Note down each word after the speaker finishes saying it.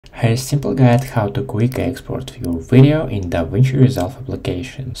Here is a simple guide how to quick export your video in DaVinci Resolve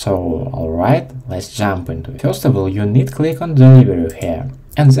application. So, alright, let's jump into it. First of all, you need to click on Delivery here.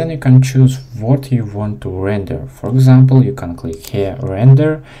 And then you can choose what you want to render. For example, you can click here,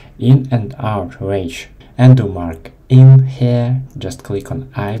 Render In and Out Range. And to mark in here, just click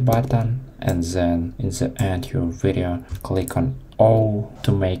on I button. And then in the end your video, click on O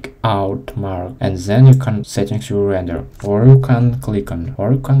to make out mark, and then you can settings your render, or you can click on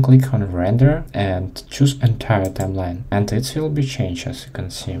render and choose entire timeline, and it will be changed as you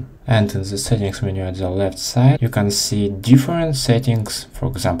can see. And in the settings menu at the left side you can see different settings, for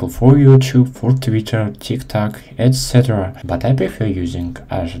example for YouTube, for Twitter, TikTok, etc. But I prefer using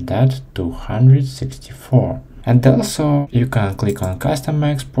HDAT 264. And also you can click on custom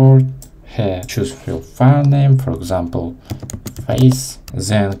export. Here choose your file name, for example face,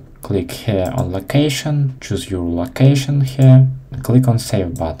 then click here on location, choose your location here, click on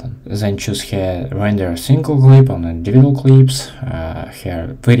save button, then choose here render a single clip on individual clips,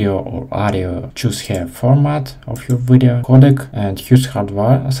 here video or audio, choose here format of your video, codec, and use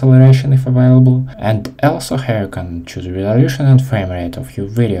hardware acceleration if available, and also here you can choose resolution and frame rate of your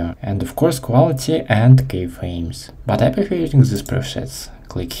video, and of course quality and keyframes. But I prefer using these presets.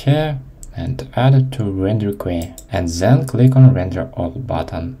 Click here and add it to render queue, and then click on render all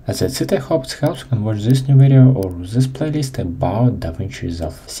button. That's it. I hope it helps. You can watch this new video or this playlist about DaVinci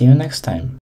Resolve. See you next time.